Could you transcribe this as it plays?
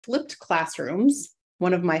flipped classrooms,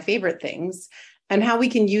 one of my favorite things, and how we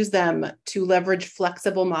can use them to leverage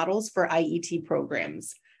flexible models for IET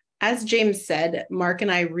programs. As James said, Mark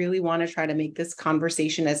and I really want to try to make this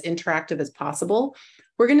conversation as interactive as possible.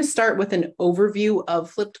 We're going to start with an overview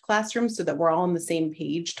of flipped classrooms so that we're all on the same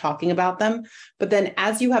page talking about them. But then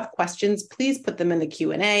as you have questions, please put them in the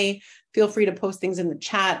Q&A. Feel free to post things in the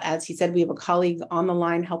chat. As he said, we have a colleague on the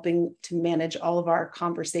line helping to manage all of our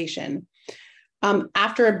conversation.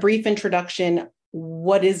 After a brief introduction,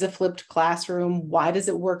 what is a flipped classroom? Why does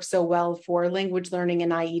it work so well for language learning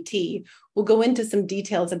and IET? We'll go into some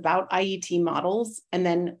details about IET models, and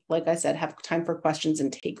then, like I said, have time for questions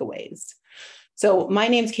and takeaways. So my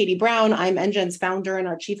name's Katie Brown. I'm NGen's founder and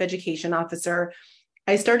our Chief Education Officer.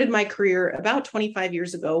 I started my career about 25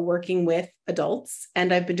 years ago working with adults,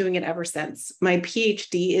 and I've been doing it ever since. My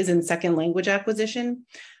PhD is in second language acquisition.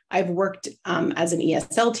 I've worked as an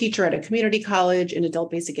ESL teacher at a community college in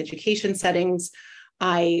adult basic education settings.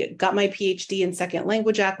 I got my PhD in second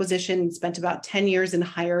language acquisition, spent about 10 years in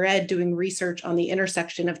higher ed doing research on the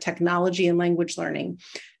intersection of technology and language learning.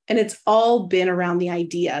 And it's all been around the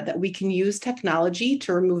idea that we can use technology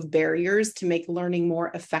to remove barriers to make learning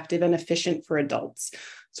more effective and efficient for adults.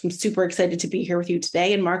 So I'm super excited to be here with you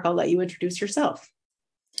today. And Mark, I'll let you introduce yourself.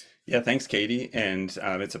 Yeah, thanks, Katie. And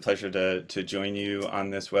it's a pleasure to join you on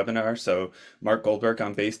this webinar. So Mark Goldberg,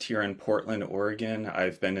 I'm based here in Portland, Oregon.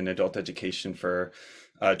 I've been in adult education for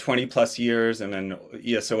 20 plus years. I'm an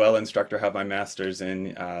ESOL instructor, have my master's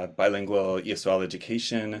in bilingual ESOL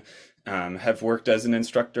education, have worked as an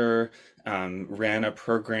instructor, ran a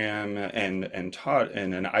program and taught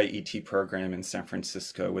in an IET program in San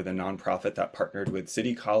Francisco with a nonprofit that partnered with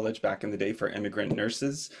City College back in the day for immigrant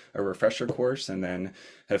nurses, a refresher course, and then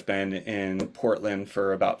have been in Portland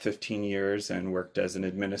for about 15 years and worked as an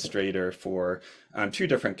administrator for 2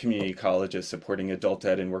 different community colleges supporting adult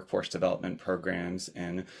ed and workforce development programs,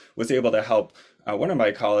 and was able to help one of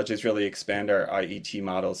my colleges really expand our IET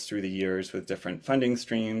models through the years with different funding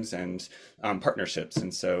streams and partnerships.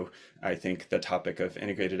 And so I think the topic of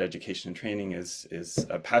integrated education and training is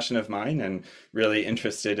a passion of mine, and really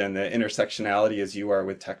interested in the intersectionality as you are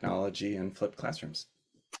with technology and flipped classrooms.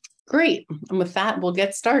 Great. And with that, we'll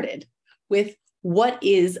get started with what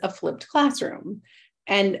is a flipped classroom.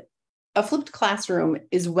 And a flipped classroom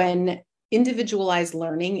is when individualized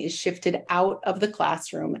learning is shifted out of the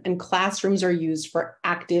classroom and classrooms are used for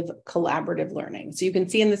active collaborative learning. So you can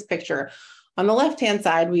see in this picture, on the left-hand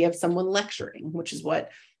side, we have someone lecturing, which is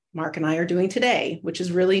what Mark and I are doing today, which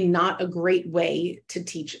is really not a great way to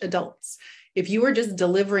teach adults. If you are just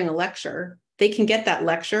delivering a lecture, they can get that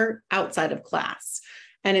lecture outside of class.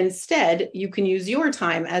 And instead, you can use your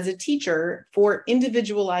time as a teacher for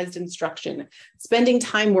individualized instruction, spending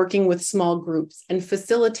time working with small groups and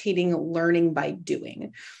facilitating learning by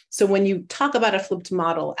doing. So when you talk about a flipped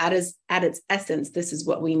model, at its essence, this is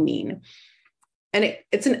what we mean. And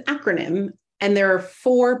it's an acronym, and there are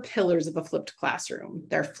 4 pillars of a flipped classroom.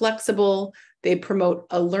 They're flexible, they promote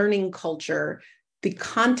a learning culture, the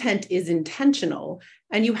content is intentional,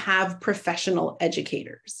 and you have professional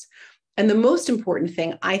educators. And the most important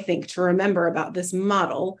thing, I think, to remember about this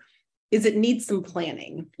model is it needs some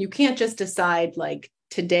planning. You can't just decide, like,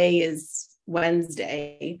 today is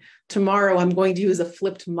Wednesday, tomorrow I'm going to use a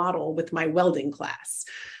flipped model with my welding class.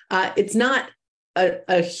 It's not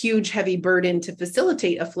a huge, heavy burden to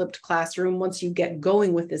facilitate a flipped classroom once you get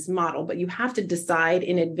going with this model, but you have to decide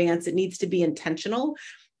in advance. It needs to be intentional,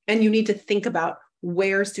 and you need to think about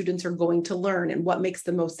where students are going to learn and what makes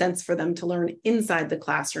the most sense for them to learn inside the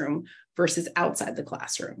classroom versus outside the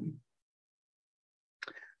classroom.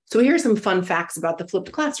 So here are some fun facts about the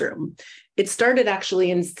flipped classroom. It started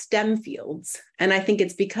actually in STEM fields, and I think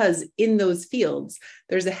it's because in those fields,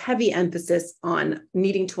 there's a heavy emphasis on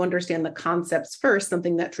needing to understand the concepts first,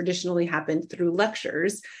 something that traditionally happened through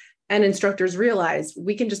lectures. And instructors realized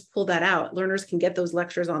we can just pull that out. Learners can get those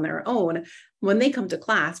lectures on their own. When they come to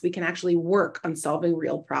class, we can actually work on solving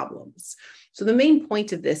real problems. So the main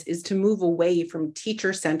point of this is to move away from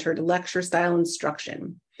teacher-centered lecture-style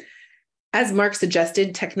instruction. As Mark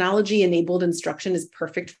suggested, technology-enabled instruction is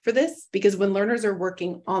perfect for this because when learners are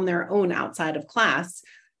working on their own outside of class,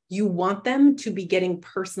 you want them to be getting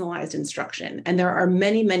personalized instruction. And there are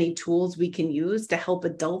many, many tools we can use to help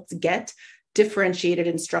adults get differentiated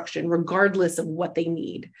instruction, regardless of what they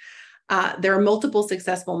need. There are multiple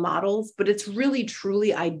successful models, but it's really,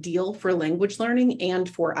 truly ideal for language learning and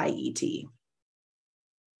for IET.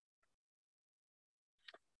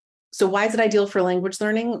 So why is it ideal for language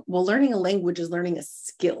learning? Well, learning a language is learning a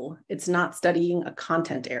skill. It's not studying a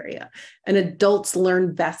content area. And adults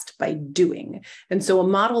learn best by doing. And so a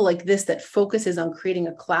model like this that focuses on creating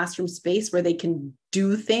a classroom space where they can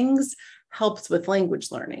do things helps with language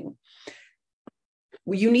learning.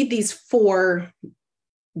 You need these 4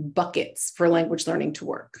 buckets for language learning to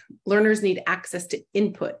work. Learners need access to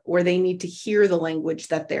input, or they need to hear the language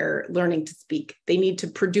that they're learning to speak. They need to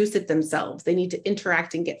produce it themselves. They need to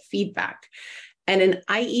interact and get feedback. And an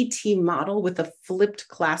IET model with a flipped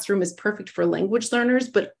classroom is perfect for language learners,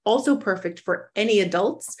 but also perfect for any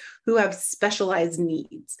adults who have specialized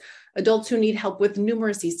needs. Adults who need help with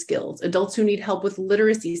numeracy skills, adults who need help with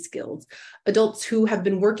literacy skills, adults who have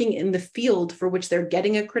been working in the field for which they're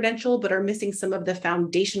getting a credential, but are missing some of the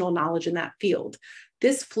foundational knowledge in that field.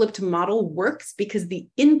 This flipped model works because the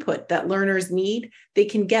input that learners need, they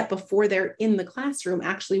can get before they're in the classroom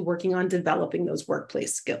actually working on developing those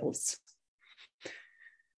workplace skills.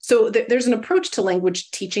 So there's an approach to language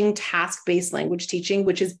teaching, task-based language teaching,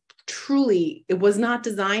 which is truly, it was not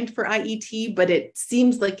designed for IET, but it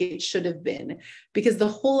seems like it should have been, because the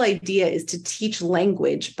whole idea is to teach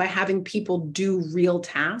language by having people do real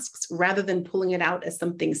tasks rather than pulling it out as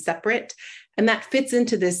something separate. And that fits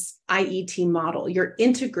into this IET model. You're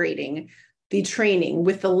integrating the training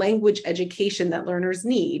with the language education that learners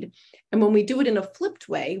need. And when we do it in a flipped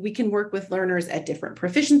way, we can work with learners at different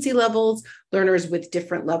proficiency levels, learners with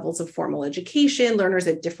different levels of formal education, learners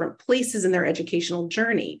at different places in their educational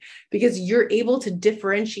journey, because you're able to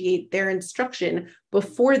differentiate their instruction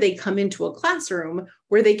before they come into a classroom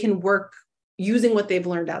where they can work using what they've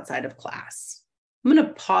learned outside of class. I'm going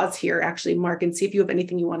to pause here, actually, Mark, and see if you have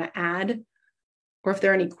anything you want to add, or if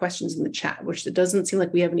there are any questions in the chat, which it doesn't seem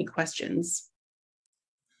like we have any questions.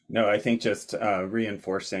 No, I think just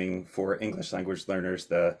reinforcing for English language learners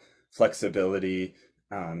the flexibility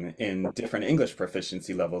in different English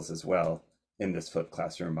proficiency levels as well in this flipped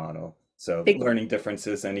classroom model. So learning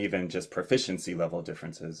differences and even just proficiency level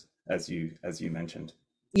differences, as you mentioned.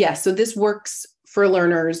 Yeah, so this works for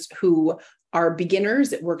learners who are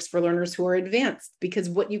beginners. It works for learners who are advanced, because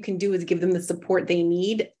what you can do is give them the support they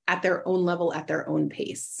need at their own level, at their own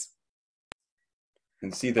pace.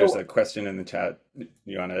 And see, there's a question in the chat.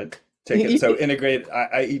 You want to take it? So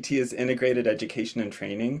IET is integrated education and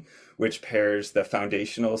training, which pairs the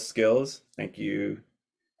foundational skills. Thank you,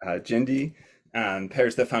 Jindy.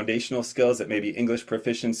 Pairs the foundational skills that maybe English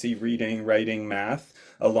proficiency, reading, writing, math,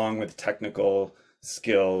 along with technical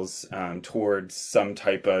skills towards some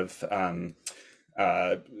type of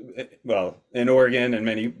well, in Oregon and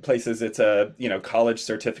many places, it's a college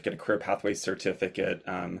certificate, a career pathway certificate.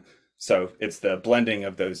 So it's the blending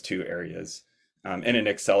of those two areas in an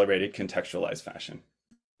accelerated, contextualized fashion.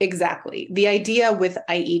 Exactly. The idea with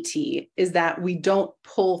IET is that we don't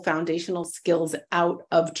pull foundational skills out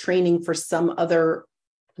of training for some other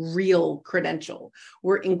real credential.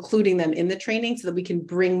 We're including them in the training so that we can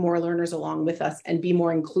bring more learners along with us and be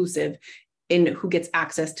more inclusive in who gets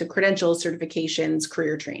access to credentials, certifications,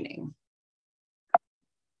 career training.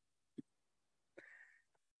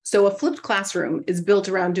 So a flipped classroom is built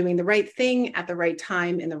around doing the right thing at the right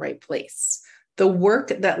time in the right place. The work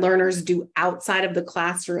that learners do outside of the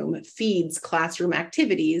classroom feeds classroom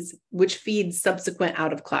activities, which feeds subsequent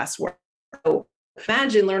out-of-class work. So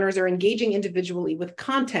imagine learners are engaging individually with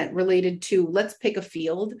content related to, let's pick a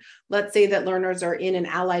field. Let's say that learners are in an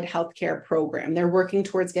allied healthcare program. They're working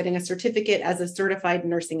towards getting a certificate as a certified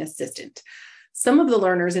nursing assistant. Some of the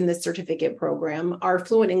learners in this certificate program are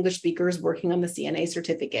fluent English speakers working on the CNA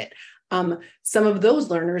certificate. Some of those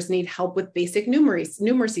learners need help with basic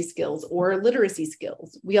numeracy skills or literacy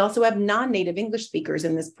skills. We also have non-native English speakers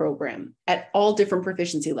in this program at all different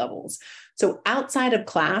proficiency levels. So outside of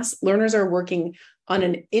class, learners are working on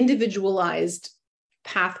an individualized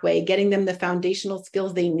pathway, getting them the foundational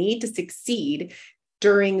skills they need to succeed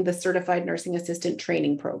during the certified nursing assistant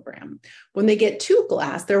training program. When they get to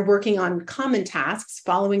class, they're working on common tasks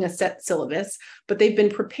following a set syllabus, but they've been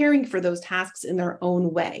preparing for those tasks in their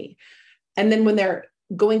own way. And then when they're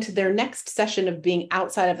going to their next session of being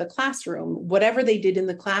outside of the classroom, whatever they did in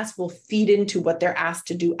the class will feed into what they're asked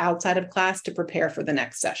to do outside of class to prepare for the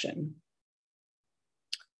next session.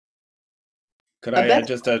 Could I add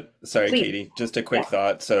just sorry, please. Katie, just a quick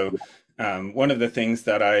thought. So one of the things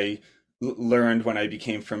that I learned when I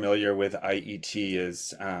became familiar with IET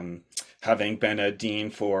is having been a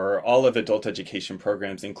dean for all of adult education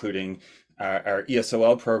programs, including our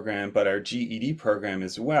ESOL program, but our GED program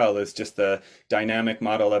as well, is just the dynamic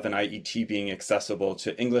model of an IET being accessible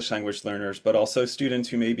to English language learners, but also students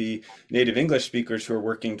who may be native English speakers who are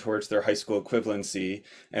working towards their high school equivalency,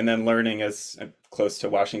 and then learning as close to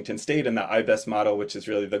Washington State and the IBEST model, which is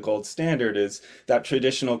really the gold standard, is that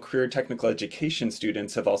traditional career technical education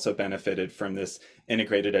students have also benefited from this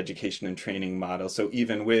integrated education and training model. So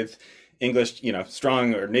even with English,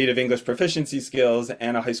 strong or native English proficiency skills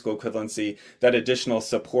and a high school equivalency, that additional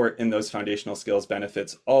support in those foundational skills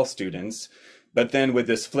benefits all students. But then with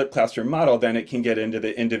this flipped classroom model, then it can get into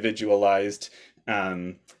the individualized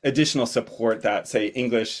additional support that, say,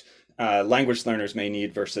 English language learners may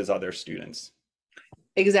need versus other students.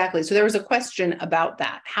 Exactly. So there was a question about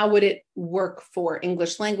that. How would it work for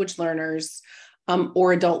English language learners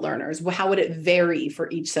or adult learners? How would it vary for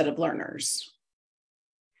each set of learners?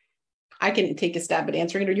 I can take a stab at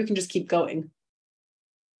answering it, or you can just keep going.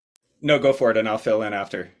 No, go for it, and I'll fill in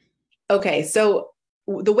after. Okay, so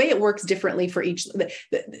the way it works differently for each,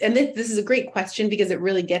 and this is a great question because it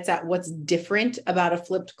really gets at what's different about a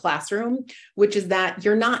flipped classroom, which is that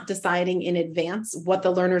you're not deciding in advance what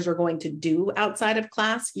the learners are going to do outside of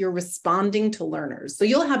class. You're responding to learners. So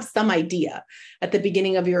you'll have some idea at the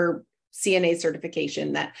beginning of your CNA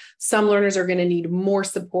certification that some learners are going to need more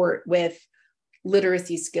support with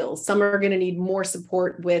literacy skills. Some are going to need more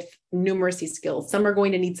support with numeracy skills. Some are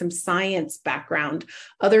going to need some science background.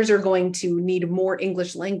 Others are going to need more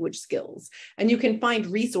English language skills. And you can find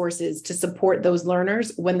resources to support those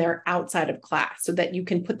learners when they're outside of class so that you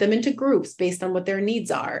can put them into groups based on what their needs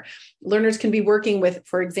are. Learners can be working with,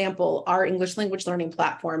 for example, our English language learning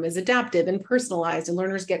platform is adaptive and personalized, and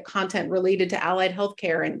learners get content related to allied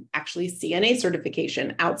healthcare and actually CNA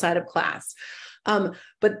certification outside of class.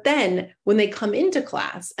 But then when they come into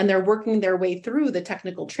class and they're working their way through the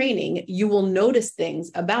technical training, you will notice things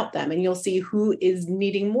about them and you'll see who is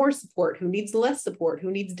needing more support, who needs less support, who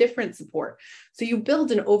needs different support. So you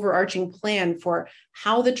build an overarching plan for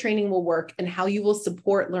how the training will work and how you will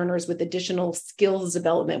support learners with additional skills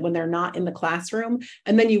development when they're not in the classroom.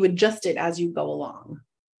 And then you adjust it as you go along.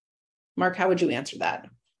 Mark, how would you answer that?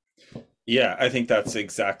 Yeah, I think that's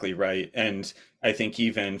exactly right. And I think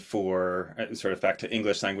even for sort of back to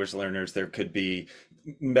English language learners, there could be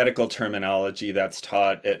medical terminology that's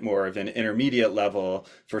taught at more of an intermediate level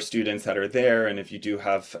for students that are there. And if you do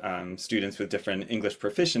have students with different English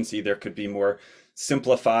proficiency, there could be more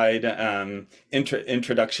simplified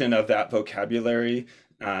introduction of that vocabulary.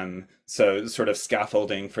 So sort of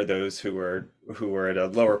scaffolding for those who are at a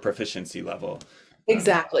lower proficiency level.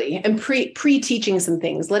 Exactly. And pre-teaching some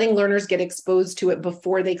things, letting learners get exposed to it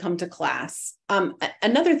before they come to class.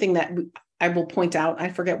 Another thing that I will point out, I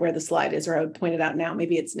forget where the slide is, or I would point it out now,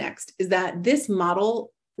 maybe it's next, is that this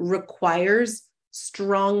model requires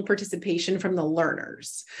strong participation from the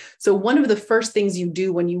learners. So one of the first things you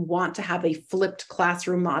do when you want to have a flipped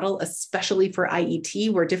classroom model, especially for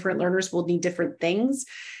IET, where different learners will need different things,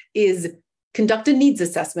 is conduct a needs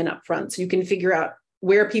assessment up front so you can figure out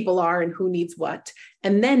where people are and who needs what,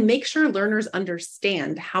 and then make sure learners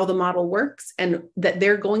understand how the model works and that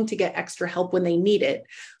they're going to get extra help when they need it.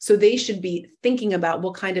 So they should be thinking about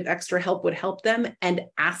what kind of extra help would help them and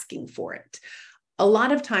asking for it. A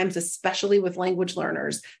lot of times, especially with language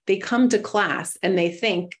learners, they come to class and they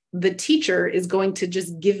think the teacher is going to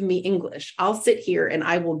just give me English. I'll sit here and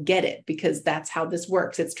I will get it because that's how this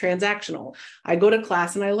works. It's transactional. I go to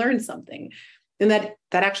class and I learn something. And that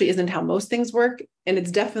actually isn't how most things work. And it's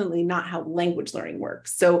definitely not how language learning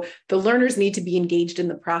works. So the learners need to be engaged in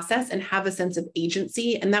the process and have a sense of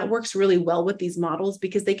agency. And that works really well with these models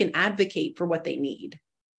because they can advocate for what they need.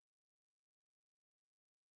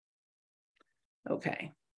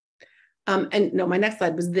 Okay. And no, my next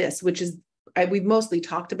slide was this, which is we've mostly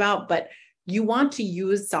talked about, but you want to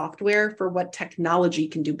use software for what technology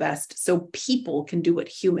can do best, so people can do what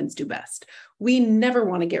humans do best. We never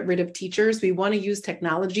want to get rid of teachers. We want to use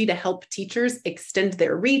technology to help teachers extend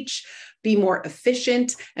their reach, be more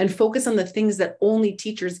efficient, and focus on the things that only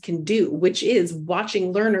teachers can do, which is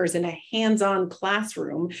watching learners in a hands-on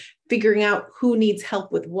classroom, figuring out who needs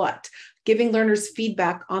help with what, giving learners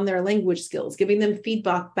feedback on their language skills, giving them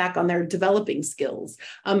feedback back on their developing skills,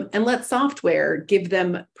 and let software give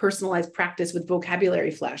them personalized practice with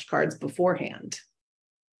vocabulary flashcards beforehand.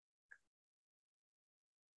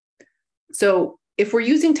 So if we're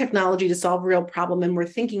using technology to solve a real problem and we're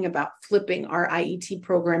thinking about flipping our IET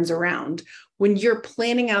programs around, when you're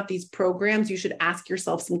planning out these programs, you should ask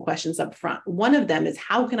yourself some questions up front. One of them is,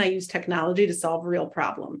 how can I use technology to solve a real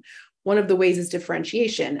problem? One of the ways is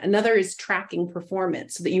differentiation. Another is tracking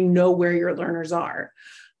performance so that you know where your learners are.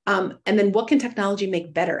 And then what can technology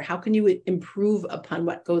make better? How can you improve upon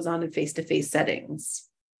what goes on in face-to-face settings?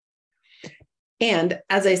 And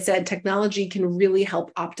as I said, technology can really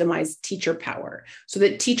help optimize teacher power so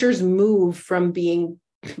that teachers move from doing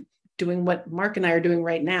what Mark and I are doing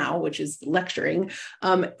right now, which is lecturing,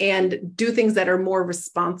 and do things that are more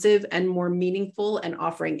responsive and more meaningful and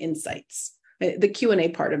offering insights. The Q&A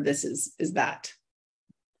part of this is that.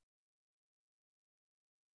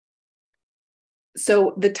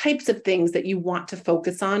 So the types of things that you want to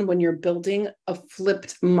focus on when you're building a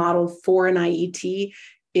flipped model for an IET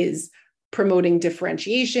is promoting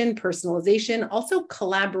differentiation, personalization, also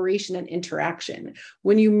collaboration and interaction.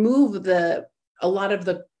 When you move a lot of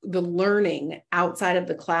the learning outside of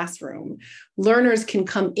the classroom, learners can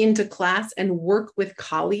come into class and work with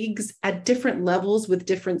colleagues at different levels with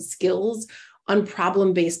different skills on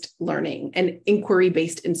problem-based learning and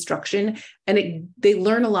inquiry-based instruction. And they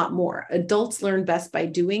learn a lot more. Adults learn best by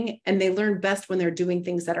doing, and they learn best when they're doing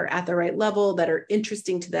things that are at the right level, that are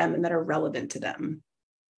interesting to them, and that are relevant to them.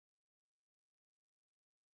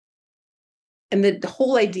 And the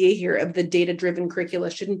whole idea here of the data-driven curricula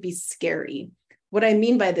shouldn't be scary. What I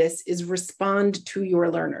mean by this is respond to your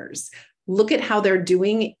learners. Look at how they're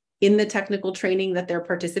doing in the technical training that they're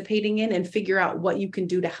participating in and figure out what you can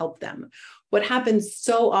do to help them. What happens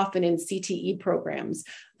so often in CTE programs,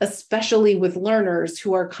 especially with learners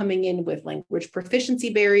who are coming in with language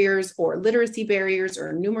proficiency barriers or literacy barriers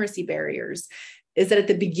or numeracy barriers, is that at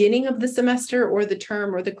the beginning of the semester or the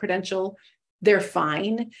term or the credential, they're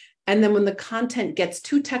fine. And then when the content gets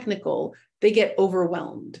too technical, they get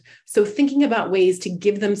overwhelmed. So thinking about ways to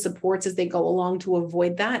give them supports as they go along to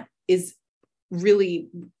avoid that is really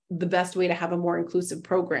the best way to have a more inclusive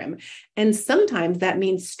program. And sometimes that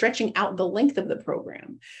means stretching out the length of the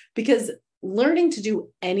program, because learning to do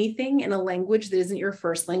anything in a language that isn't your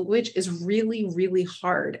first language is really, really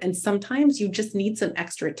hard. And sometimes you just need some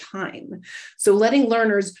extra time. So letting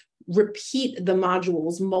learners repeat the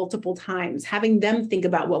modules multiple times, having them think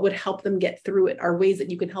about what would help them get through it are ways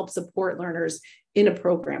that you can help support learners in a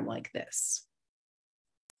program like this.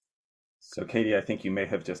 So Katie, I think you may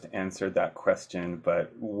have just answered that question,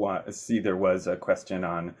 but there was a question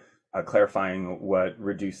on clarifying what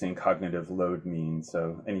reducing cognitive load means.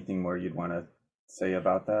 So anything more you'd want to say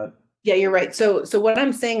about that? Yeah, you're right. So what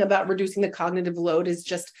I'm saying about reducing the cognitive load is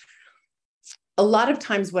just a lot of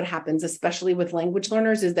times what happens, especially with language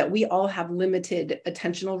learners, is that we all have limited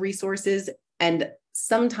attentional resources, and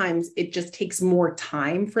sometimes it just takes more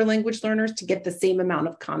time for language learners to get the same amount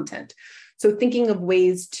of content. So thinking of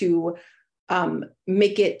ways to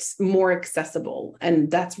make it more accessible.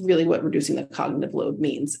 And that's really what reducing the cognitive load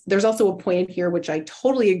means. There's also a point here, which I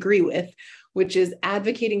totally agree with, which is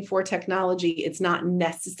advocating for technology. It's not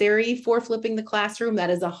necessary for flipping the classroom. That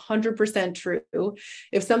is 100% true.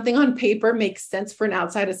 If something on paper makes sense for an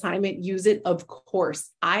outside assignment, use it, of course.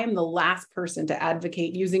 I am the last person to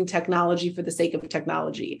advocate using technology for the sake of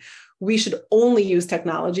technology. We should only use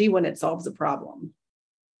technology when it solves a problem.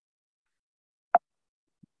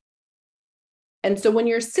 And so when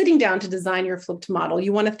you're sitting down to design your flipped model,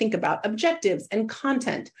 you want to think about objectives and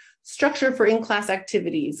content, structure for in-class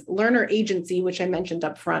activities, learner agency, which I mentioned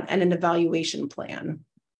up front, and an evaluation plan.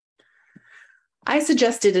 I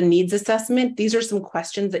suggested a needs assessment. These are some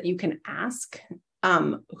questions that you can ask.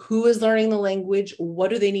 Who is learning the language? What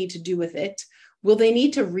do they need to do with it? Will they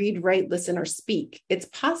need to read, write, listen, or speak? It's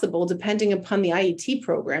possible, depending upon the IET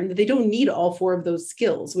program, that they don't need all 4 of those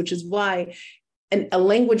skills, which is why a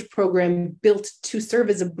language program built to serve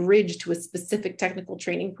as a bridge to a specific technical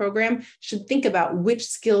training program should think about which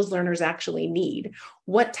skills learners actually need.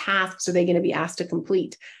 What tasks are they going to be asked to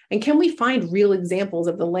complete? And can we find real examples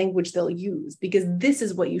of the language they'll use? Because this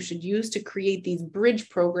is what you should use to create these bridge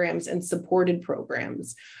programs and supported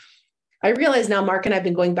programs. I realize now Mark and I have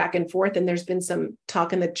been going back and forth, and there's been some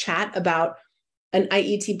talk in the chat about an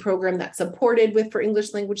IET program that's supported for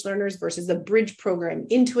English language learners versus a bridge program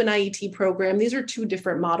into an IET program. These are 2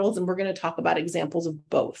 different models, and we're going to talk about examples of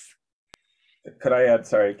both. Could I add,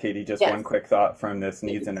 sorry, Katie, just Yes. one quick thought from this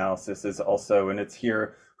needs analysis is also, and it's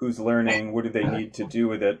here, who's learning, what do they need to do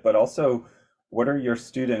with it, but also what are your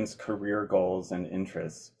students' career goals and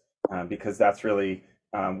interests? Because that's really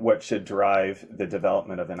what should drive the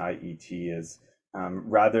development of an IET is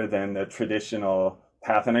rather than the traditional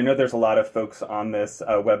path. And I know there's a lot of folks on this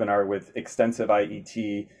webinar with extensive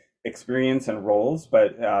IET experience and roles,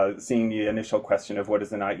 but seeing the initial question of what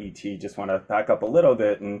is an IET, just want to back up a little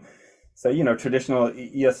bit and say, you know, traditional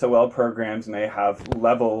ESOL programs may have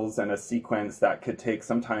levels and a sequence that could take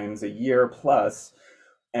sometimes a year plus,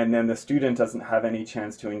 and then the student doesn't have any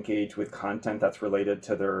chance to engage with content that's related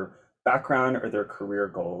to their background or their career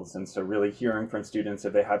goals. And so really hearing from students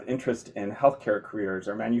if they have interest in healthcare careers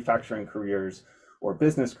or manufacturing careers or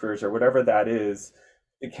business careers or whatever that is,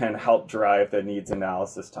 it can help drive the needs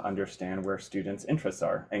analysis to understand where students' interests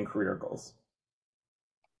are and career goals.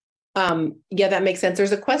 Yeah, that makes sense.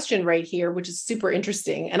 There's a question right here, which is super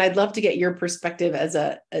interesting. And I'd love to get your perspective as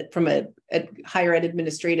from a higher ed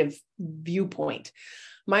administrative viewpoint.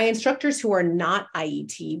 My instructors who are not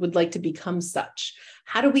IET would like to become such.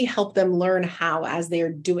 How do we help them learn how as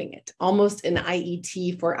they're doing it? Almost an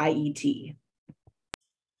IET for IET.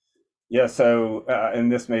 Yeah, so,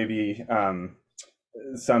 and this may be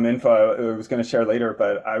some info I was going to share later,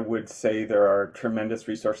 but I would say there are tremendous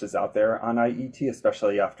resources out there on IET,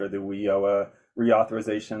 especially after the WIOA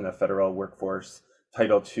reauthorization, the Federal Workforce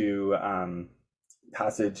Title II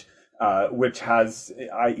passage, which has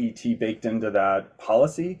IET baked into that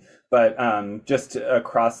policy. But just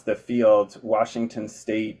across the field, Washington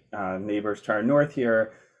State, neighbors to our north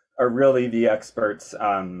here, are really the experts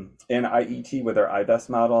in IET with their IBEST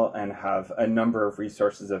model and have a number of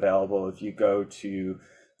resources available if you go to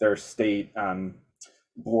their state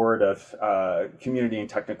board of community and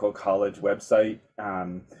technical college website.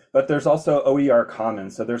 But there's also OER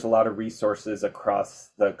Commons, so there's a lot of resources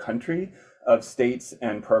across the country of states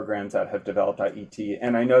and programs that have developed IET.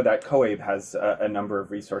 And I know that COABE has a number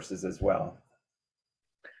of resources as well.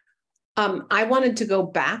 I wanted to go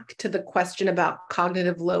back to the question about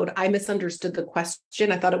cognitive load. I misunderstood the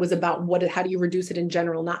question. I thought it was about how do you reduce it in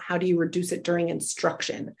general, not how do you reduce it during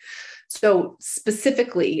instruction. So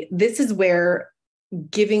specifically, this is where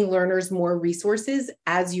giving learners more resources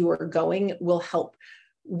as you are going will help.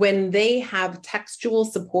 When they have textual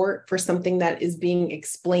support for something that is being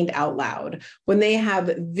explained out loud, when they have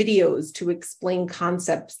videos to explain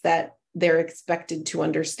concepts that they're expected to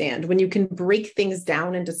understand, when you can break things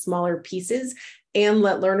down into smaller pieces and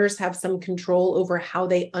let learners have some control over how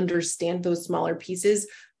they understand those smaller pieces,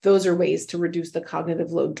 those are ways to reduce the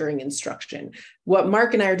cognitive load during instruction. What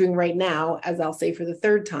Mark and I are doing right now, as I'll say for the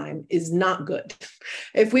third time, is not good.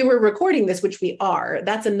 If we were recording this, which we are,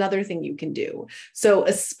 that's another thing you can do. So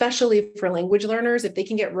especially for language learners, if they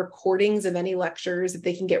can get recordings of any lectures, if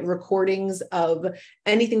they can get recordings of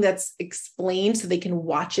anything that's explained so they can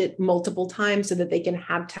watch it multiple times so that they can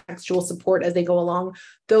have textual support as they go along,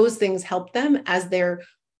 those things help them as they're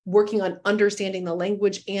working on understanding the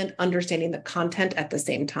language and understanding the content at the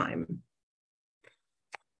same time.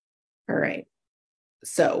 All right.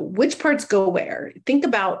 So which parts go where? Think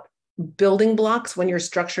about building blocks when you're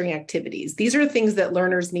structuring activities. These are things that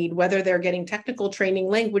learners need, whether they're getting technical training,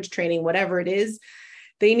 language training, whatever it is.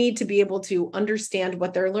 They need to be able to understand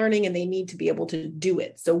what they're learning and they need to be able to do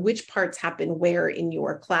it. So which parts happen where in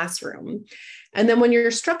your classroom? And then when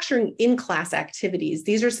you're structuring in-class activities,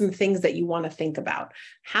 these are some things that you want to think about.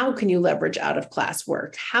 How can you leverage out-of-class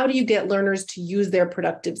work? How do you get learners to use their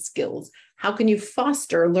productive skills? How can you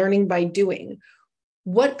foster learning by doing?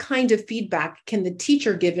 What kind of feedback can the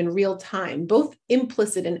teacher give in real time, both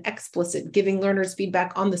implicit and explicit, giving learners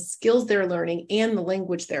feedback on the skills they're learning and the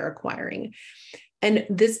language they're acquiring? And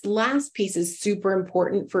this last piece is super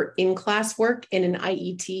important for in-class work in an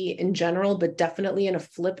IET in general, but definitely in a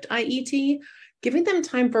flipped IET, giving them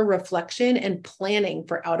time for reflection and planning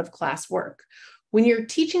for out-of-class work. When you're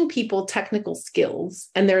teaching people technical skills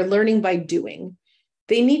and they're learning by doing,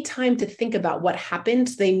 they need time to think about what happened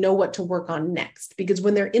so they know what to work on next. Because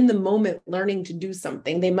when they're in the moment learning to do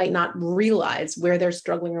something, they might not realize where they're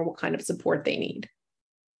struggling or what kind of support they need.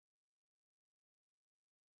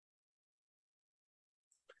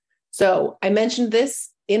 So I mentioned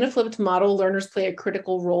this, in a flipped model, learners play a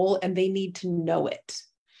critical role and they need to know it.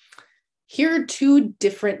 Here are two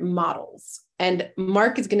different models, and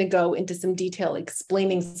Mark is going to go into some detail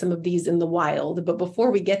explaining some of these in the wild. But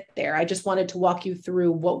before we get there, I just wanted to walk you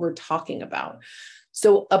through what we're talking about.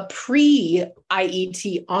 So a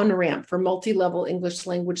pre-IET on-ramp for multi-level English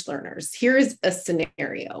language learners. Here is a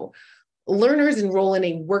scenario. Learners enroll in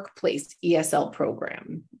a workplace ESL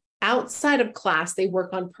program. Outside of class, they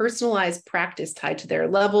work on personalized practice tied to their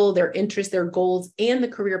level, their interests, their goals, and the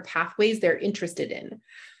career pathways they're interested in.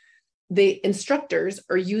 The instructors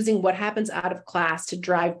are using what happens out of class to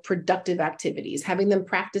drive productive activities, having them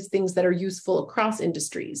practice things that are useful across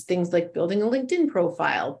industries, things like building a LinkedIn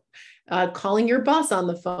profile, calling your boss on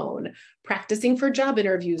the phone, practicing for job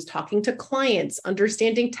interviews, talking to clients,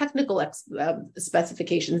 understanding technical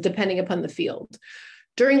specifications depending upon the field.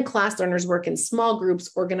 During class, learners work in small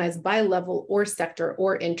groups organized by level or sector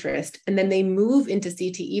or interest, and then they move into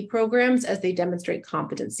CTE programs as they demonstrate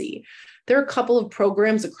competency. There are a couple of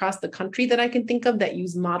programs across the country that I can think of that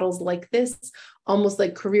use models like this. almost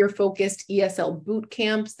like career-focused ESL boot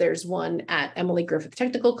camps. There's one at Emily Griffith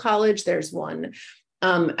Technical College. There's one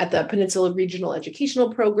at the Peninsula Regional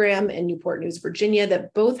Educational Program in Newport News, Virginia,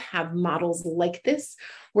 that both have models like this,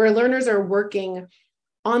 where learners are working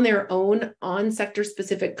on their own on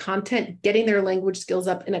sector-specific content, getting their language skills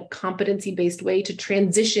up in a competency-based way to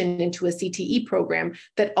transition into a CTE program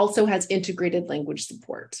that also has integrated language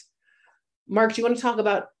support. Mark, do you want to talk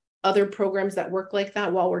about other programs that work like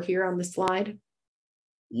that while we're here on the slide?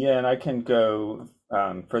 Yeah, and I can go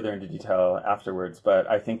further into detail afterwards, but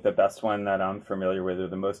I think the best one that I'm familiar with or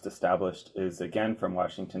the most established is again from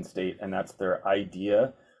Washington State, and that's their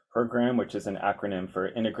IDEA program, which is an acronym for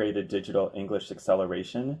Integrated Digital English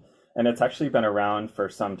Acceleration. And it's actually been around for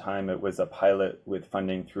some time. It was a pilot with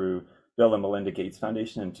funding through Bill and Melinda Gates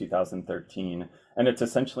Foundation in 2013. And it's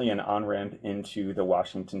essentially an on-ramp into the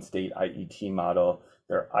Washington State IET model,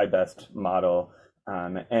 their IBEST model.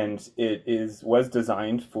 And it was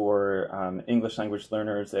designed for English language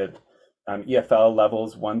learners at EFL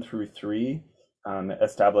levels 1 through 3,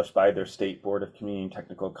 established by their State Board of Community and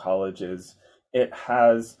Technical Colleges. It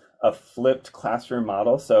has a flipped classroom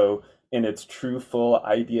model. So in its true full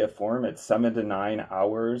IDEA form, it's 7 to 9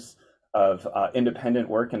 hours of independent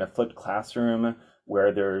work in a flipped classroom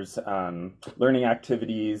where there's learning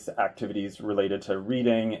activities related to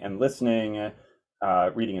reading and listening,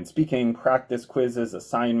 reading and speaking, practice quizzes,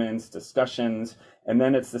 assignments, discussions, and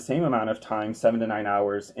then it's the same amount of time, 7 to 9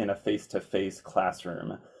 hours in a face-to-face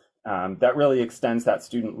classroom. That really extends that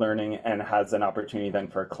student learning and has an opportunity then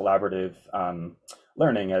for collaborative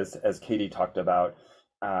learning, as Katie talked about.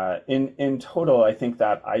 In total, I think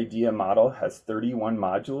that IDEA model has 31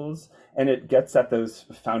 modules, and it gets at those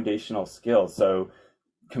foundational skills. So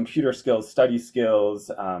computer skills, study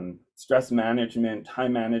skills, stress management,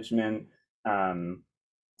 time management.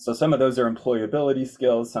 So some of those are employability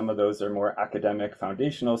skills, some of those are more academic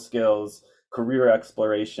foundational skills, career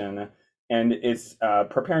exploration, and it's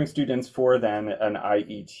preparing students for then an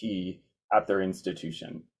IET at their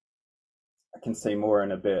institution. I can say more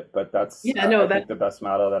in a bit, but that's I think the best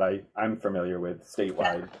model that I'm familiar with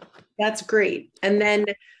statewide. That's great. And then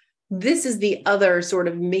this is the other sort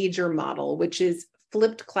of major model, which is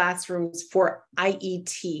flipped classrooms for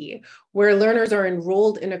IET, where learners are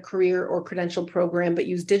enrolled in a career or credential program, but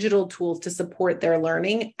use digital tools to support their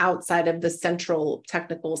learning outside of the central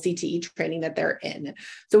technical CTE training that they're in.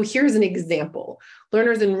 So here's an example.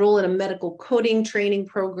 Learners enroll in a medical coding training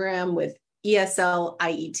program with ESL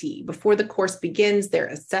IET. Before the course begins, they're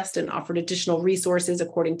assessed and offered additional resources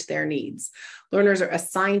according to their needs. Learners are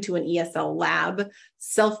assigned to an ESL lab.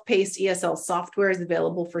 Self-paced ESL software is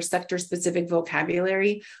available for sector-specific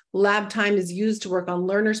vocabulary. Lab time is used to work on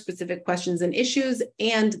learner-specific questions and issues,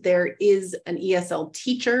 and there is an ESL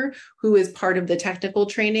teacher who is part of the technical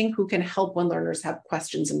training who can help when learners have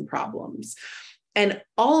questions and problems. And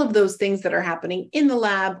all of those things that are happening in the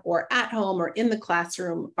lab or at home or in the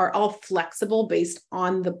classroom are all flexible based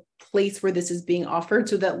on the place where this is being offered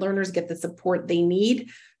so that learners get the support they need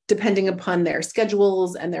depending upon their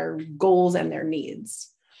schedules and their goals and their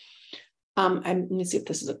needs. Let me see if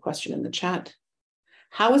this is a question in the chat.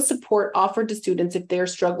 How is support offered to students if they're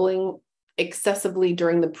struggling excessively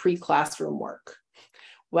during the pre-classroom work?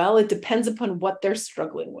 Well, it depends upon what they're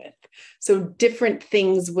struggling with. So different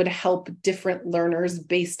things would help different learners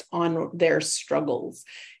based on their struggles.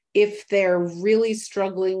 If they're really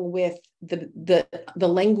struggling with the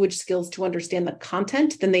language skills to understand the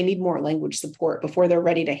content, then they need more language support before they're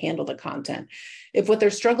ready to handle the content. If what they're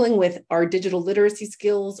struggling with are digital literacy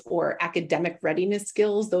skills or academic readiness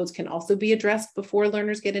skills, those can also be addressed before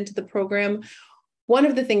learners get into the program. One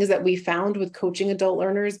of the things that we found with coaching adult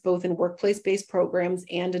learners, both in workplace-based programs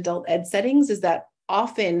and adult ed settings, is that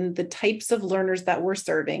often the types of learners that we're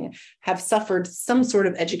serving have suffered some sort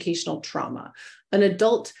of educational trauma. An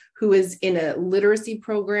adult who is in a literacy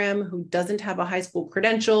program, who doesn't have a high school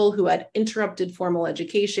credential, who had interrupted formal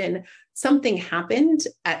education, something happened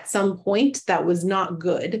at some point that was not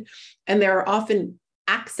good. And there are often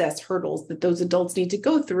access hurdles that those adults need to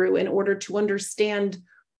go through in order to understand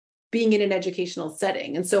being in an educational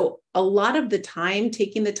setting. And so a lot of the time,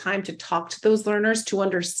 taking the time to talk to those learners to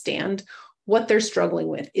understand what they're struggling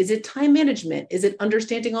with. Is it time management? Is it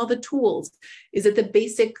understanding all the tools? Is it the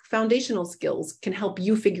basic foundational skills can help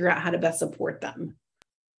you figure out how to best support them?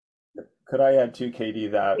 Could I add too, Katie,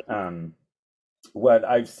 that what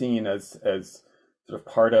I've seen as sort of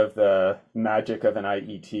part of the magic of an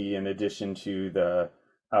IET, in addition to the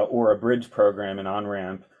or a bridge program, an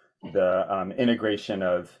on-ramp, the integration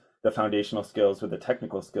of the foundational skills with the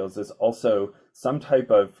technical skills, is also some type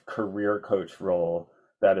of career coach role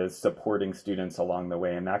that is supporting students along the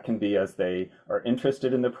way. And that can be as they are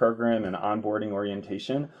interested in the program and onboarding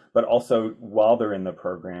orientation, but also while they're in the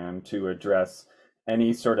program to address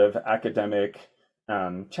any sort of academic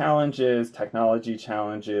challenges, technology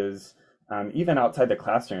challenges, even outside the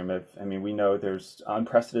classroom. We know there's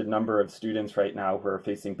unprecedented number of students right now who are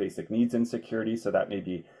facing basic needs insecurity. So that may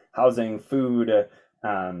be housing, food,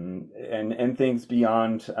 and things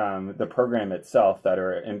beyond the program itself that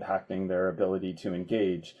are impacting their ability to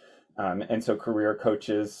engage. And so career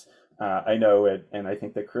coaches, I know it, and I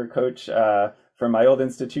think the career coach from my old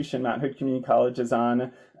institution, Mount Hood Community College, is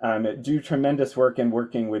on, do tremendous work in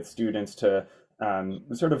working with students to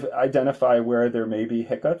sort of identify where there may be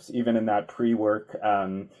hiccups, even in that pre-work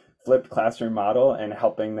flipped classroom model, and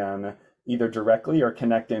helping them either directly or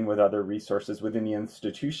connect in with other resources within the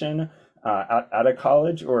institution, at a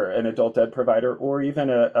college or an adult ed provider, or even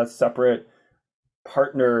a separate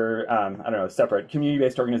partner, separate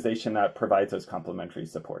community-based organization that provides those complementary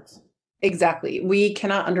supports. Exactly. We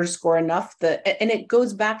cannot underscore enough and it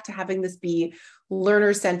goes back to having this be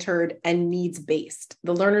learner-centered and needs-based.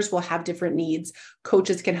 The learners will have different needs.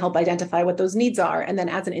 Coaches can help identify what those needs are. And then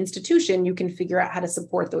as an institution, you can figure out how to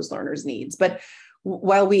support those learners' needs. But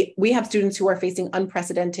while we have students who are facing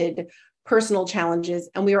unprecedented personal challenges,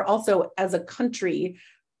 and we are also, as a country,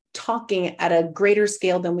 talking at a greater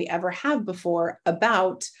scale than we ever have before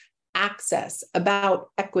about access,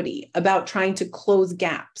 about equity, about trying to close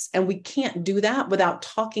gaps. And we can't do that without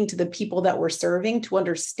talking to the people that we're serving to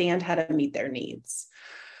understand how to meet their needs.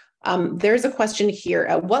 There's a question here.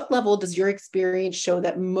 At what level does your experience show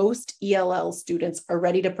that most ELL students are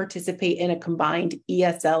ready to participate in a combined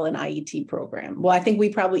ESL and IET program? Well, I think we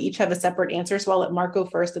probably each have a separate answer, so I'll let Mark go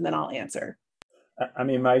first and then I'll answer.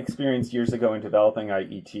 My experience years ago in developing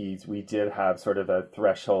IETs, we did have sort of a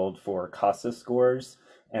threshold for CASA scores,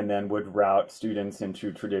 and then would route students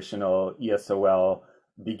into traditional ESOL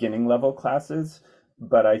beginning level classes.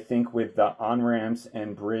 But I think with the on-ramps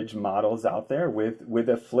and bridge models out there, with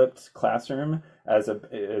a flipped classroom as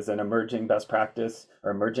an emerging best practice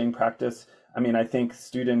or emerging practice, I think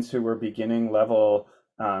students who are beginning level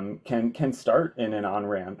can start in an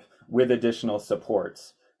on-ramp with additional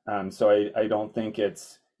supports. So I don't think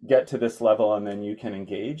it's get to this level and then you can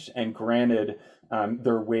engage. And granted,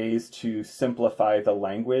 there are ways to simplify the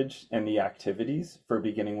language and the activities for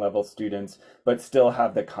beginning level students, but still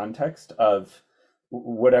have the context of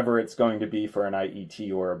whatever it's going to be for an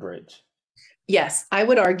IET or a bridge. Yes, I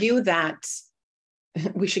would argue that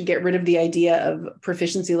we should get rid of the idea of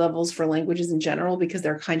proficiency levels for languages in general, because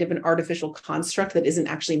they're kind of an artificial construct that isn't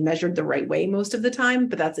actually measured the right way most of the time,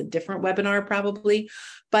 but that's a different webinar probably.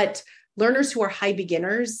 But learners who are high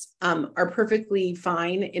beginners are perfectly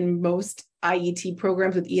fine in most IET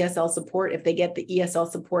programs with ESL support if they get the ESL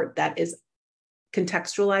support that is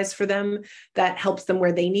contextualized for them, that helps them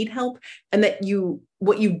where they need help. And that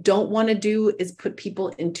what you don't want to do is put people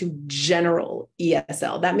into general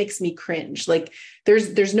ESL. That makes me cringe. Like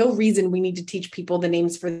there's no reason we need to teach people the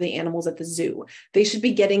names for the animals at the zoo. They should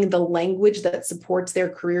be getting the language that supports their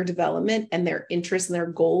career development and their interests and their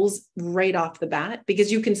goals right off the bat,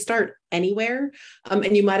 because you can start anywhere.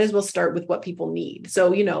 And you might as well start with what people need.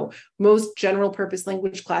 So, most general purpose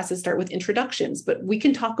language classes start with introductions, but we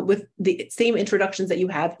can talk with the same introductions that you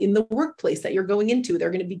have in the workplace that you're going into. They're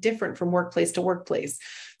going to be different from workplace to workplace.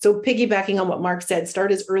 So piggybacking on what Mark said,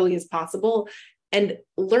 start as early as possible, and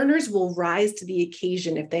learners will rise to the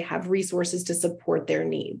occasion if they have resources to support their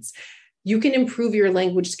needs. You can improve your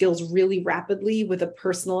language skills really rapidly with a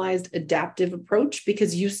personalized, adaptive approach,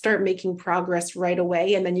 because you start making progress right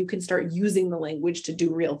away, and then you can start using the language to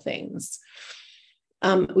do real things.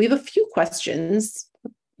 We have a few questions.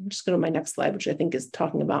 I'm just going to my next slide, which I think is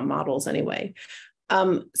talking about models anyway.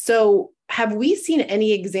 So have we seen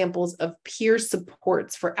any examples of peer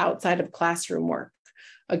supports for outside of classroom work?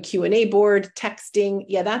 A Q&A board, texting?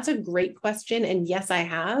 Yeah, that's a great question. And yes, I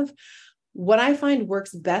have. What I find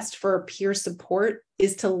works best for peer support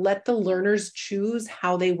is to let the learners choose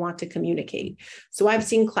how they want to communicate. So I've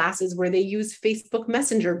seen classes where they use Facebook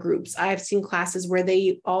Messenger groups. I've seen classes where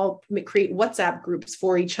they all create WhatsApp groups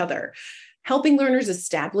for each other. Helping learners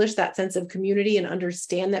establish that sense of community and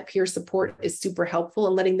understand that peer support is super helpful,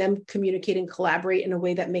 and letting them communicate and collaborate in a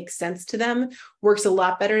way that makes sense to them works a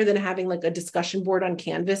lot better than having like a discussion board on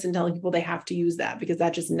Canvas and telling people they have to use that, because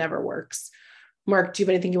that just never works. Mark, do you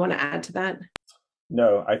have anything you want to add to that?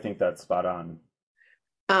 No, I think that's spot on.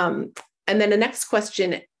 And then the next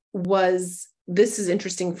question was, this is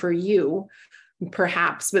interesting for you,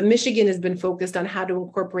 perhaps, but Michigan has been focused on how to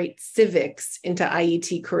incorporate civics into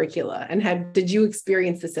IET curricula. And did you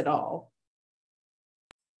experience this at all?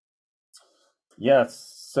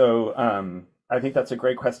 Yes, so I think that's a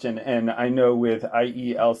great question. And I know with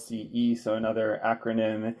IELCE, so another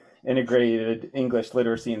acronym, Integrated English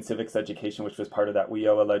Literacy and Civics Education, which was part of that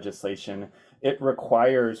WIOA legislation, it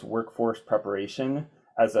requires workforce preparation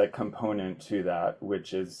as a component to that,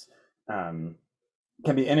 which is um,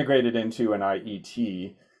 can be integrated into an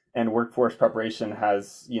IET. And workforce preparation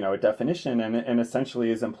has, a definition and essentially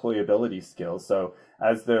is employability skills. So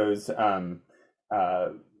as those uh,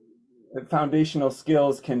 foundational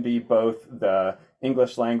skills can be both the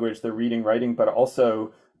English language, the reading, writing, but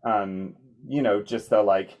also, just the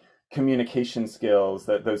like communication skills,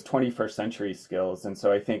 that those 21st century skills. And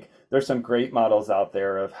so I think there's some great models out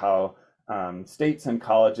there of how states and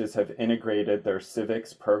colleges have integrated their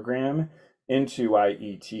civics program into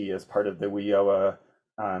IET as part of the WIOA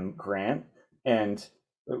grant and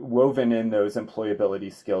woven in those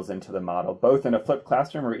employability skills into the model, both in a flipped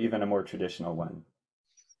classroom or even a more traditional one.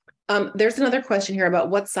 There's another question here about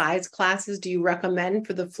what size classes do you recommend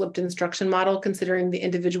for the flipped instruction model, considering the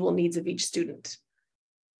individual needs of each student?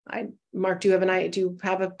 Mark, do you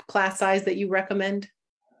have a class size that you recommend?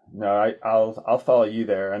 No, I'll follow you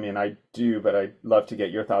there. I mean, I do, but I'd love to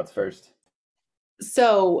get your thoughts first.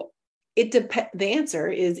 So the answer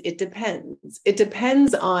is it depends. It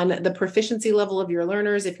depends on the proficiency level of your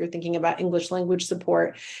learners. If you're thinking about English language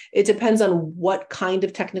support, it depends on what kind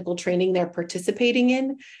of technical training they're participating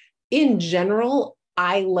in. In general,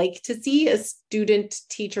 I like to see a student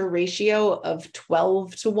teacher ratio of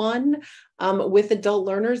 12-1. With adult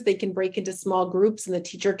learners, they can break into small groups and the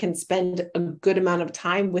teacher can spend a good amount of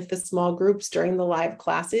time with the small groups during the live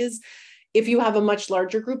classes. If you have a much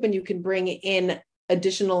larger group and you can bring in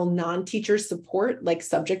additional non-teacher support like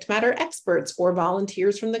subject matter experts or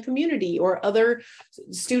volunteers from the community or other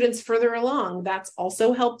students further along, that's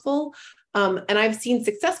also helpful. And I've seen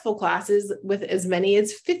successful classes with as many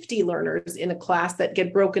as 50 learners in a class that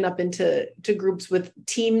get broken up into groups with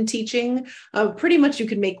team teaching. Pretty much you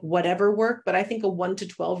can make whatever work, but I think a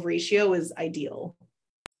 1-12 ratio is ideal.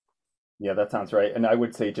 Yeah, that sounds right. And I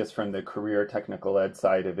would say just from the career technical ed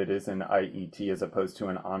side of it is an IET as opposed to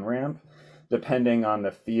an on-ramp. Depending on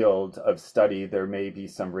the field of study, there may be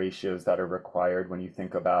some ratios that are required when you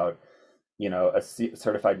think about, a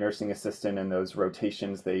certified nursing assistant and those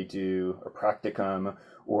rotations they do, or practicum,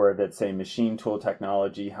 or that's say machine tool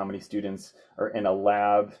technology, how many students are in a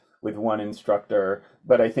lab with one instructor.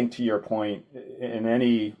 But I think to your point, in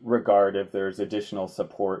any regard, if there's additional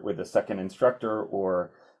support with a second instructor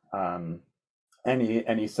or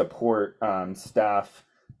any support staff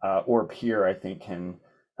or peer, I think can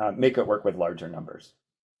make it work with larger numbers.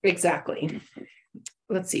 Exactly.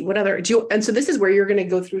 Let's see, what other, and so this is where you're going to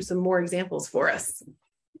go through some more examples for us.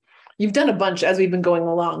 You've done a bunch as we've been going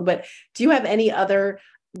along, but do you have any other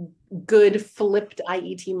good flipped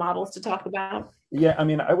IET models to talk about? Yeah, I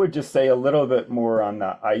mean, I would just say a little bit more on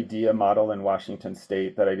the IDEA model in Washington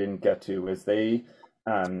State that I didn't get to, is they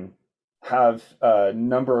have a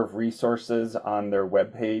number of resources on their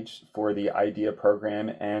webpage for the IDEA program,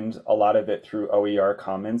 and a lot of it through OER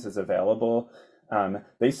Commons is available.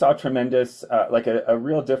 They saw tremendous, like a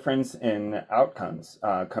real difference in outcomes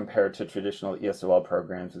compared to traditional ESOL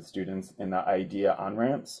programs with students in the IDEA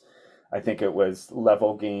on-ramps. I think it was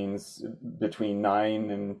level gains between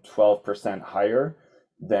 9 and 12% higher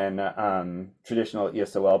than traditional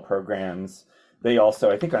ESOL programs. They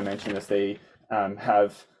also, I think I mentioned this, they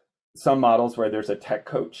have some models where there's a tech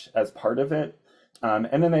coach as part of it.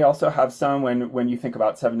 And then they also have some when you think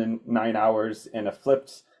about 7 to 9 hours in a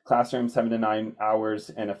flipped classroom, 7 to 9 hours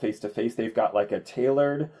in a face-to-face, they've got like a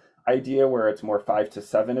tailored idea where it's more 5 to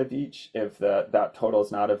 7 of each if that total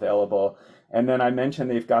is not available. And then I mentioned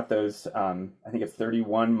they've got those, I think it's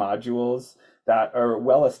 31 modules that are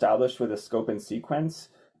well established with a scope and sequence.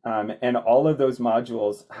 And all of those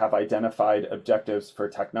modules have identified objectives for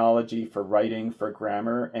technology, for writing, for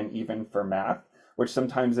grammar, and even for math, which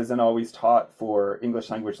sometimes isn't always taught for English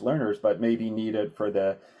language learners, but may be needed for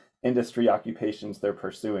the industry occupations they're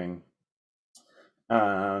pursuing.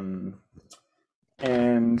 And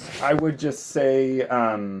I would just say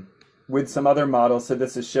with some other models, so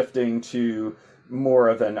this is shifting to more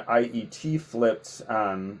of an IET flipped,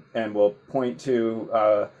 and we'll point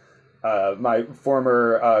to my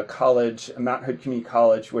former college, Mount Hood Community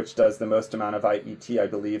College, which does the most amount of IET, I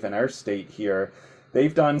believe, in our state here.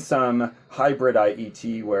 They've done some hybrid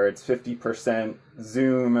IET where it's 50%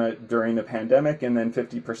 Zoom during the pandemic and then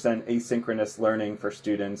 50% asynchronous learning for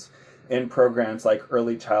students in programs like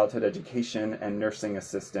early childhood education and nursing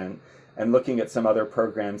assistant, and looking at some other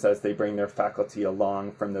programs as they bring their faculty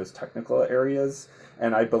along from those technical areas.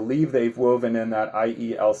 And I believe they've woven in that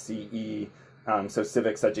IELCE So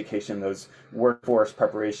civics education, those workforce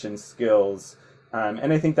preparation skills.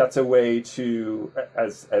 And I think that's a way to,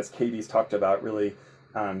 as Katie's talked about, really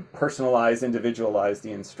personalize, individualize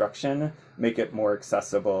the instruction, make it more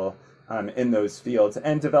accessible in those fields,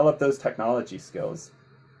 and develop those technology skills.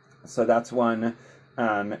 So that's one.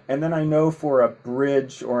 And then I know for a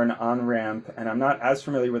bridge or an on-ramp, and I'm not as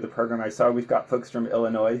familiar with the program. I saw we've got folks from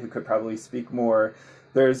Illinois who could probably speak more.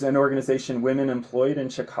 There's an organization, Women Employed in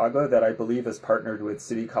Chicago, that I believe has partnered with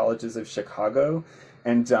City Colleges of Chicago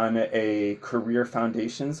and done a career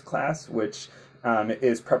foundations class, which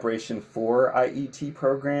is preparation for IET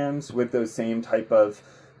programs with those same type of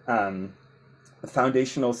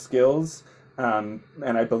foundational skills. And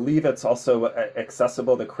I believe it's also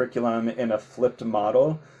accessible, the curriculum, in a flipped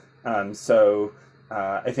model.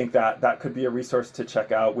 I think that could be a resource to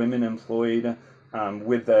check out. Women Employed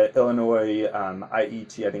with the Illinois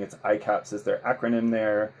IET, I think it's ICAPS is their acronym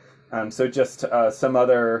there. So just some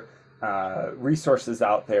other resources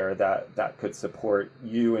out there that could support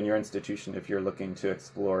you and your institution if you're looking to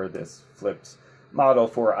explore this flipped model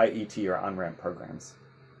for IET or on-ramp programs.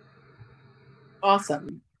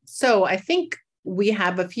 Awesome. So I think we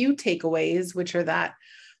have a few takeaways, which are that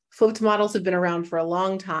flipped models have been around for a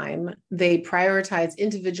long time. They prioritize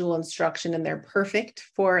individual instruction and they're perfect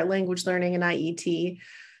for language learning and IET.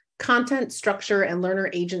 Content, structure, and learner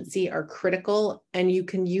agency are critical, and you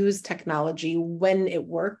can use technology when it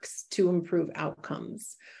works to improve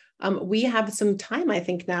outcomes. We have some time, I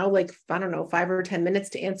think now, like, I don't know, 5 or 10 minutes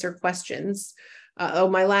to answer questions.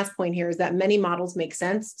 My last point here is that many models make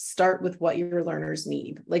sense. Start with what your learners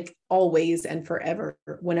need, like always and forever.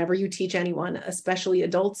 Whenever you teach anyone, especially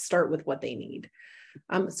adults, start with what they need.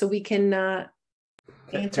 So we can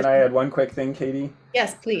Can I add one quick thing, Katie?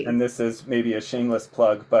 Yes, please. And this is maybe a shameless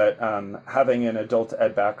plug, but having an adult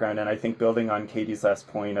ed background, and I think building on Katie's last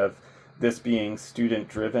point of this being student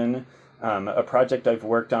driven, a project I've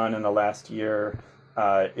worked on in the last year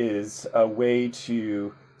is a way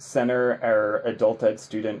to center our adult ed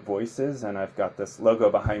student voices. And I've got this logo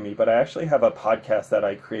behind me, but I actually have a podcast that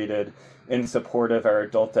I created in support of our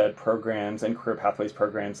adult ed programs and career pathways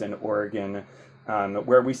programs in Oregon,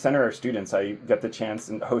 where we center our students. I get the chance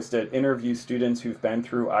and host it, interview students who've been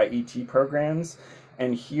through IET programs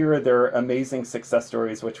and hear their amazing success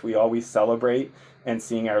stories, which we always celebrate, and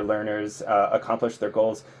seeing our learners accomplish their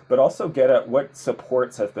goals, but also get at what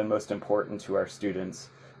supports have been most important to our students.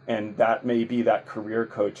 And that may be that career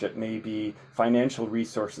coach, it may be financial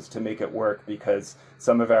resources to make it work, because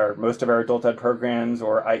most of our adult ed programs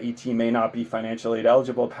or IET may not be financial aid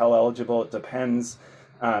eligible, Pell eligible, it depends.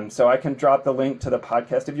 So I can drop the link to the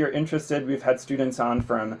podcast if you're interested. We've had students on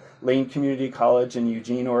from Lane Community College in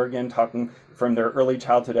Eugene, Oregon, talking from their early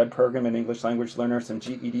childhood ed program and English language learners, some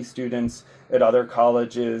GED students at other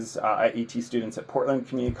colleges, IET students at Portland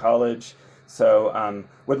Community College. So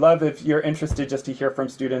would love if you're interested just to hear from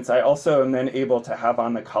students. I also am then able to have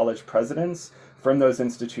on the college presidents from those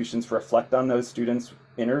institutions reflect on those student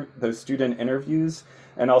interviews,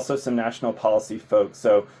 and also some national policy folks.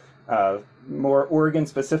 So more Oregon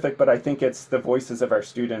specific, but I think it's the voices of our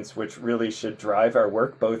students which really should drive our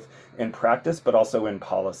work, both in practice, but also in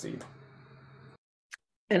policy.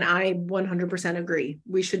 And I 100% agree.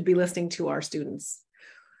 We should be listening to our students.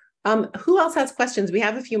 Who else has questions? We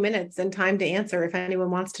have a few minutes and time to answer if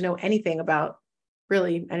anyone wants to know anything about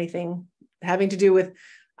really anything having to do with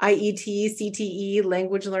IET, CTE,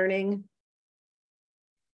 language learning.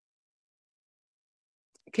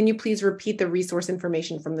 Can you please repeat the resource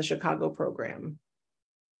information from the Chicago program?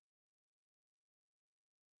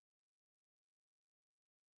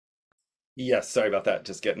 Yes, sorry about that.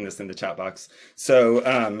 Just getting this in the chat box.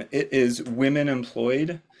 So it is Women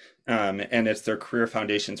Employed, and it's their Career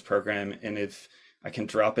Foundations program. And if I can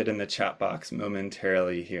drop it in the chat box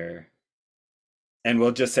momentarily here. And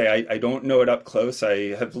we'll just say I don't know it up close.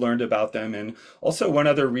 I have learned about them. And also one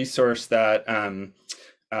other resource that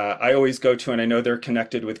I always go to, and I know they're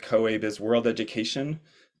connected with COABE, is World Education.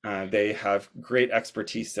 They have great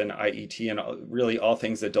expertise in IET and really all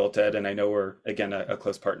things adult ed. And I know we're, again, a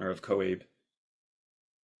close partner of COABE.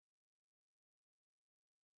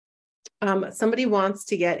 Somebody wants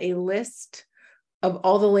to get a list of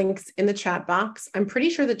all the links in the chat box. I'm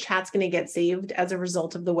pretty sure the chat's going to get saved as a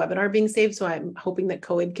result of the webinar being saved. So I'm hoping that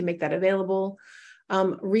COABE can make that available.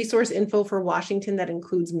 Resource info for Washington that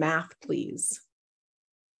includes math, please.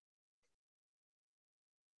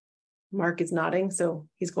 Mark is nodding, so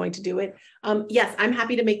he's going to do it. Yes, I'm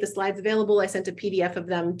happy to make the slides available. I sent a PDF of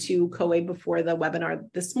them to COABE before the webinar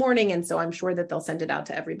this morning, and so I'm sure that they'll send it out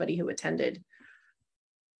to everybody who attended.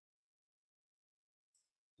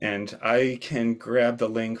 And I can grab the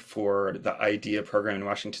link for the IDEA program in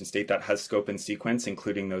Washington State that has scope and sequence,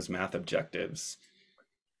 including those math objectives.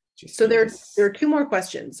 Just So need there this. are two more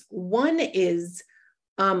questions. One is,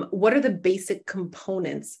 what are the basic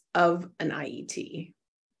components of an IET?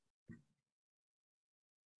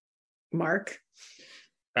 Mark?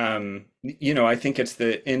 I think it's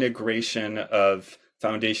the integration of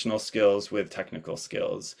foundational skills with technical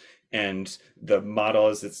skills. And the model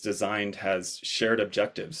as it's designed has shared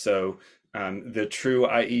objectives. So the true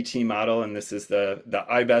IET model, and this is the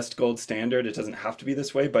IBEST gold standard, it doesn't have to be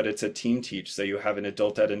this way, but it's a team teach. So you have an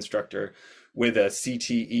adult ed instructor with a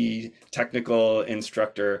CTE technical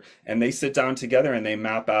instructor, and they sit down together and they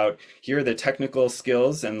map out, here are the technical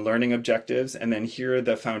skills and learning objectives, and then here are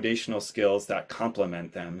the foundational skills that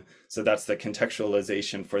complement them. So that's the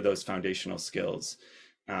contextualization for those foundational skills.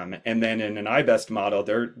 And then in an IBEST model,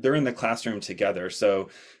 they're in the classroom together. So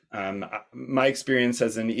my experience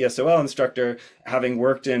as an ESOL instructor, having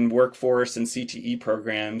worked in workforce and CTE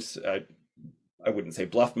programs, I wouldn't say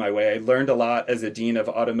bluffed my way. I learned a lot as a dean of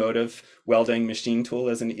automotive welding machine tool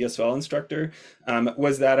as an ESOL instructor,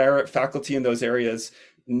 was that our faculty in those areas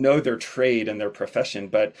know their trade and their profession,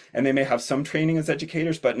 and they may have some training as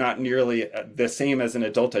educators, but not nearly the same as an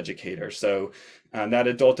adult educator. So that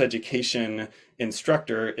adult education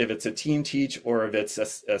instructor, if it's a team teach or if it's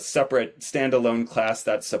a separate standalone class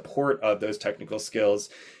that support of those technical skills,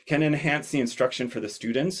 can enhance the instruction for the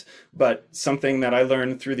students. But something that I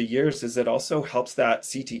learned through the years is it also helps that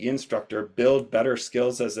CTE instructor build better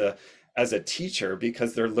skills as a teacher,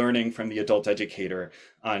 because they're learning from the adult educator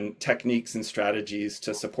on techniques and strategies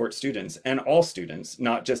to support students, and all students,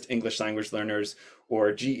 not just English language learners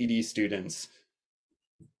or GED students.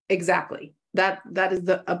 Exactly. That is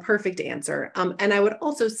a perfect answer. And I would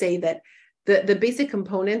also say that the basic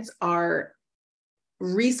components are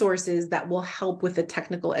resources that will help with the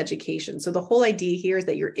technical education. So the whole idea here is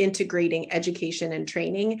that you're integrating education and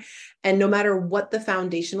training, and no matter what the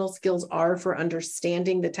foundational skills are for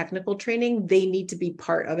understanding the technical training, they need to be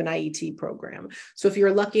part of an IET program. So if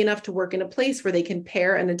you're lucky enough to work in a place where they can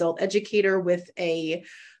pair an adult educator with an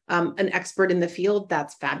expert in the field,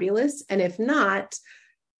 that's fabulous. And if not,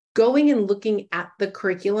 going and looking at the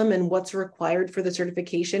curriculum and what's required for the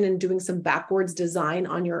certification and doing some backwards design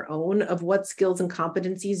on your own of what skills and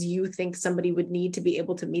competencies you think somebody would need to be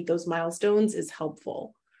able to meet those milestones is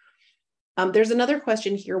helpful. There's another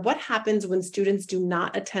question here. What happens when students do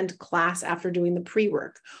not attend class after doing the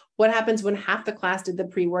pre-work? What happens when half the class did the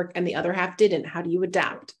pre-work and the other half didn't? How do you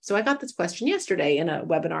adapt? So I got this question yesterday in a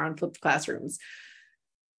webinar on flipped classrooms.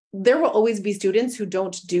 There will always be students who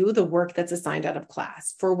don't do the work that's assigned out of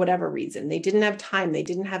class for whatever reason. They didn't have time, they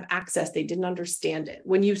didn't have access, they didn't understand it.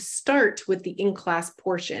 When you start with the in-class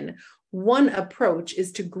portion, one approach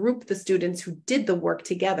is to group the students who did the work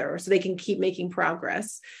together so they can keep making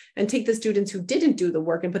progress, and take the students who didn't do the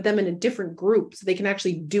work and put them in a different group so they can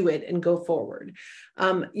actually do it and go forward.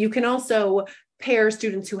 You can also pair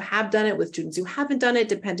students who have done it with students who haven't done it,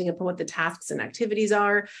 depending upon what the tasks and activities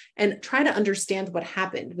are, and try to understand what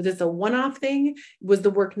happened. Was this a one-off thing? Was the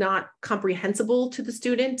work not comprehensible to the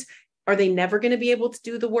student? Are they never going to be able to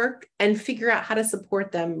do the work? And figure out how to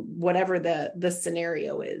support them, whatever the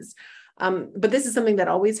scenario is. But this is something that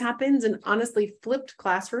always happens. And honestly, flipped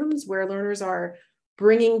classrooms where learners are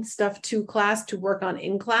bringing stuff to class to work on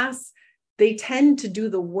in class, they tend to do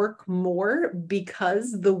the work more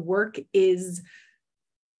because the work is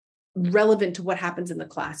relevant to what happens in the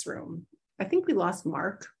classroom. I think we lost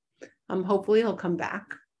Mark. Hopefully he'll come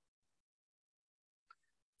back.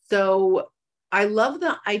 So I love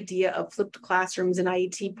the idea of flipped classrooms and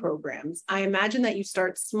IET programs. I imagine that you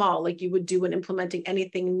start small, like you would do when implementing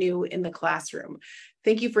anything new in the classroom.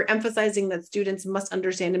 Thank you for emphasizing that students must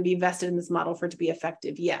understand and be vested in this model for it to be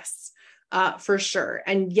effective. Yes. For sure.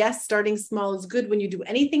 And yes, starting small is good when you do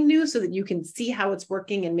anything new so that you can see how it's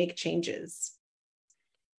working and make changes.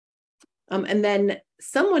 And then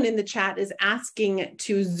someone in the chat is asking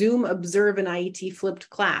to Zoom observe an IET flipped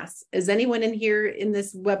class. Is anyone in here in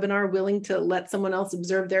this webinar willing to let someone else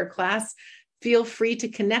observe their class? Feel free to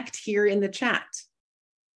connect here in the chat.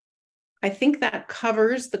 I think that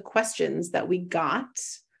covers the questions that we got.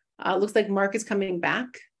 Looks like Mark is coming back.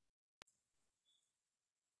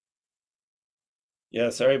 Yeah,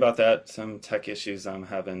 sorry about that. Some tech issues I'm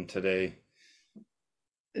having today.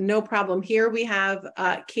 No problem. Here we have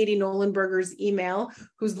Katie Nolenberger's email,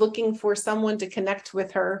 who's looking for someone to connect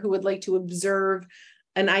with her who would like to observe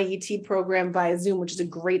an IET program via Zoom, which is a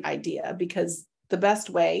great idea, because the best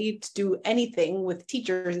way to do anything with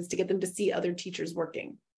teachers is to get them to see other teachers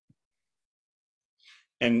working.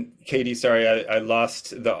 And Katie, sorry, I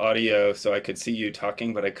lost the audio, so I could see you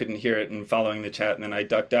talking, but I couldn't hear it and following the chat, and then I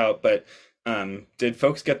ducked out. But did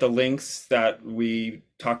folks get the links that we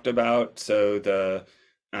talked about? So the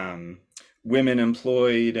um, women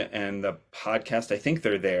employed and the podcast, I think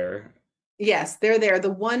they're there. Yes, they're there.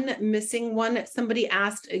 The one missing one, somebody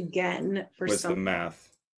asked again for Was the math.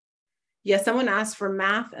 Yeah, someone asked for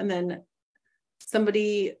math, and then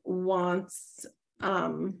somebody wants,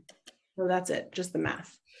 so that's it, just the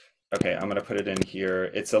math. Okay, I'm gonna put it in here.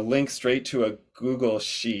 It's a link straight to a Google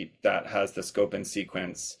sheet that has the scope and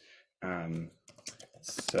sequence.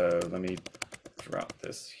 So let me drop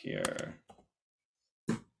this here.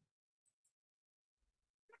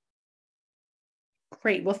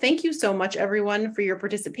 Great. Well, thank you so much, everyone, for your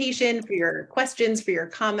participation, for your questions, for your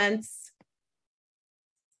comments.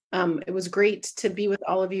 It was great to be with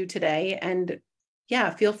all of you today. And yeah,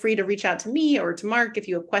 feel free to reach out to me or to Mark if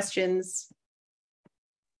you have questions.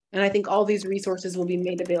 And I think all these resources will be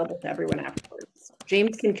made available to everyone afterwards.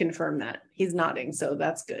 James can confirm that. He's nodding, so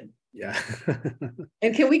that's good. Yeah.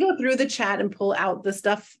 And can we go through the chat and pull out the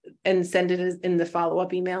stuff and send it in the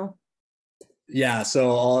follow-up email? Yeah,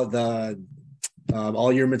 so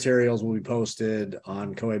all your materials will be posted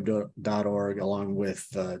on coab.org along with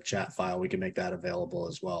the chat file. We can make that available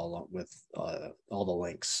as well, along with all the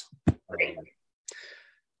links.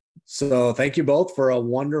 So thank you both for a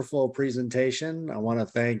wonderful presentation. I want to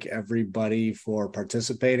thank everybody for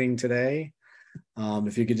participating today.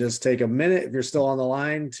 If you could just take a minute, if you're still on the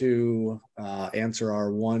line, to answer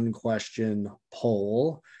our one question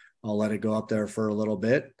poll. I'll let it go up there for a little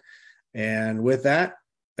bit. And with that,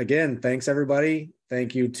 again, thanks everybody.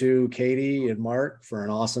 Thank you to Katie and Mark for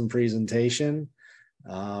an awesome presentation.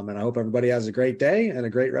 And I hope everybody has a great day and a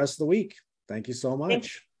great rest of the week. Thank you so much.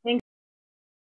 Thanks.